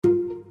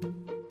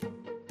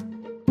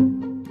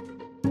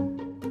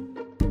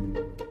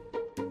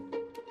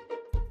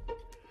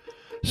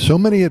So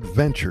many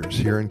adventures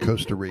here in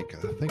Costa Rica.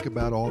 Think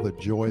about all the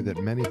joy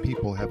that many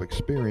people have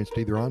experienced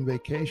either on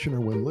vacation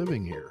or when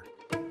living here.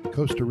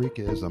 Costa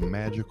Rica is a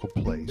magical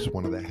place,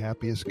 one of the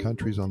happiest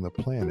countries on the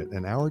planet,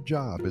 and our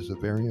job is a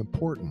very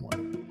important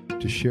one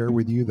to share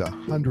with you the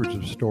hundreds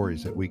of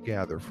stories that we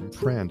gather from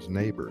friends,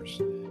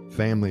 neighbors,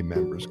 family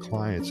members,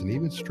 clients, and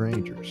even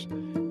strangers.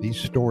 These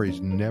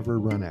stories never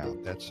run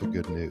out. That's the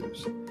good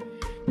news.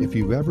 If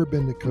you've ever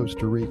been to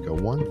Costa Rica,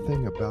 one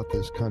thing about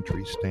this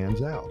country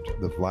stands out: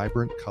 the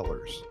vibrant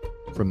colors.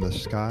 From the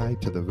sky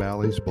to the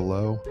valleys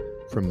below,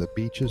 from the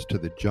beaches to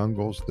the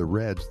jungles, the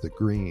reds, the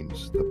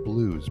greens, the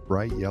blues,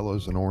 bright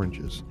yellows and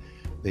oranges,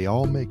 they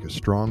all make a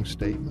strong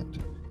statement.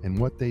 And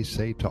what they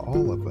say to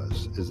all of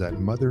us is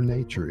that Mother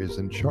Nature is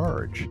in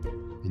charge,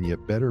 and you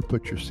better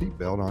put your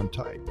seatbelt on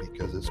tight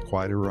because it's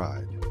quite a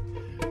ride.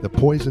 The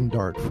poison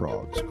dart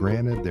frogs,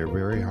 granted they're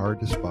very hard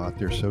to spot,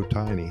 they're so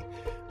tiny,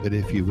 but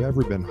if you've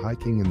ever been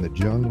hiking in the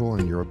jungle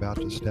and you're about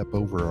to step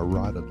over a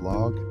rotted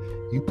log,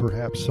 you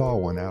perhaps saw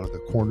one out of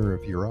the corner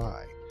of your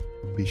eye.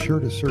 Be sure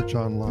to search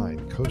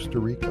online, Costa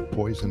Rica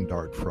poison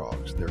dart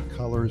frogs. Their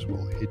colors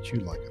will hit you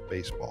like a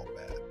baseball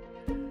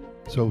bat.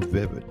 So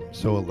vivid,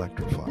 so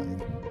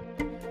electrifying.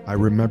 I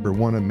remember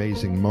one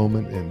amazing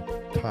moment in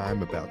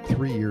time about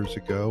 3 years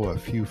ago. A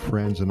few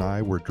friends and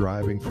I were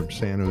driving from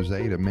San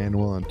Jose to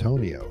Manuel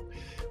Antonio,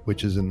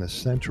 which is in the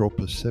central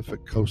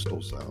Pacific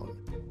coastal zone.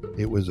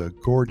 It was a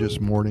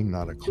gorgeous morning,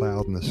 not a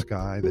cloud in the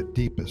sky, the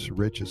deepest,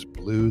 richest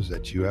blues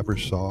that you ever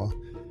saw.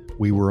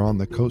 We were on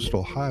the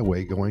coastal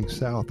highway going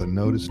south and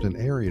noticed an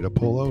area to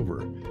pull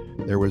over.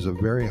 There was a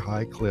very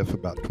high cliff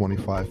about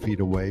 25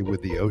 feet away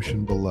with the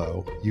ocean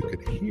below. You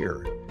could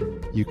hear,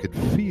 you could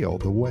feel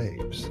the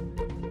waves.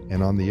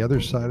 And on the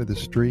other side of the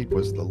street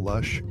was the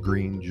lush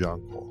green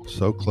jungle,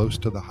 so close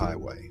to the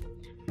highway.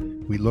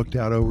 We looked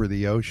out over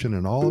the ocean,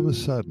 and all of a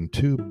sudden,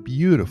 two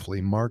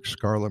beautifully marked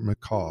scarlet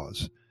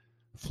macaws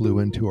flew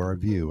into our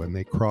view, and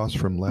they crossed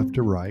from left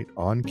to right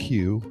on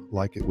cue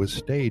like it was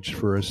staged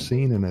for a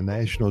scene in a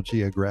National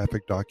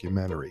Geographic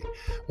documentary.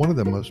 One of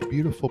the most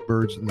beautiful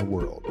birds in the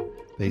world.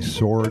 They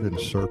soared and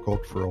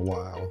circled for a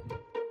while.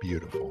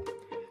 Beautiful.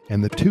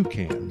 And the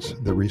toucans,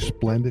 the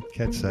resplendent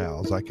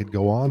quetzals. I could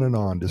go on and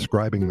on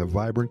describing the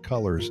vibrant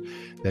colors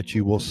that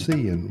you will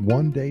see in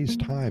one day's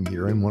time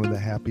here in one of the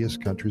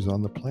happiest countries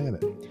on the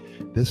planet.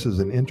 This is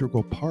an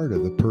integral part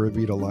of the Pura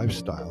Vida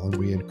lifestyle, and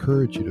we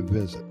encourage you to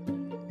visit.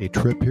 A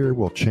trip here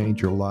will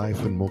change your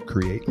life and will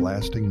create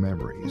lasting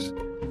memories.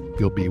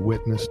 You'll be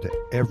witness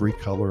to every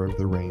color of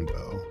the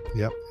rainbow.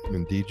 Yep,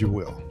 indeed you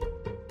will.